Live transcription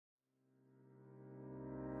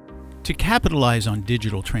To capitalize on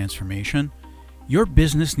digital transformation, your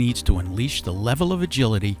business needs to unleash the level of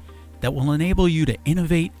agility that will enable you to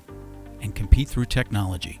innovate and compete through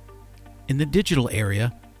technology. In the digital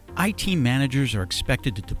area, IT managers are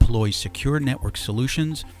expected to deploy secure network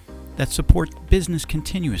solutions that support business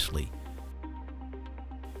continuously.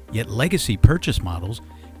 Yet legacy purchase models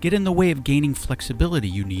get in the way of gaining flexibility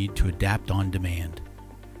you need to adapt on demand.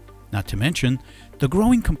 Not to mention, the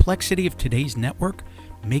growing complexity of today's network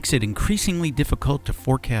makes it increasingly difficult to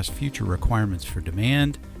forecast future requirements for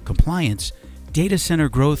demand, compliance, data center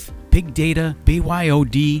growth, big data,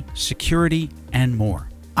 BYOD, security, and more.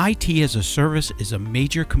 IT as a service is a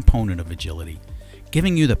major component of agility,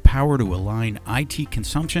 giving you the power to align IT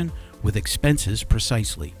consumption with expenses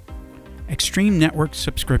precisely. Extreme Network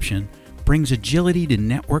Subscription brings agility to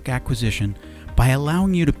network acquisition by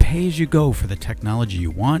allowing you to pay as you go for the technology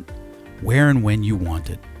you want, where and when you want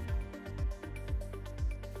it.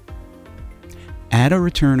 Add or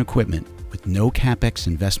return equipment with no CapEx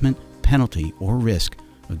investment, penalty, or risk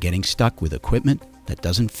of getting stuck with equipment that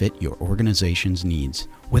doesn't fit your organization's needs.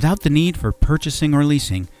 Without the need for purchasing or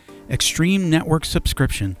leasing, Extreme Network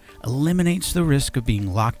Subscription eliminates the risk of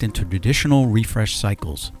being locked into traditional refresh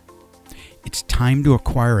cycles. It's time to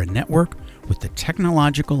acquire a network with the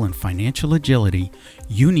technological and financial agility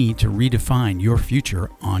you need to redefine your future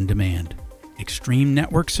on demand. Extreme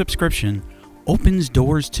Network Subscription opens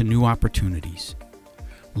doors to new opportunities.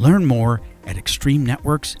 Learn more at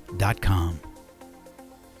extremenetworks.com.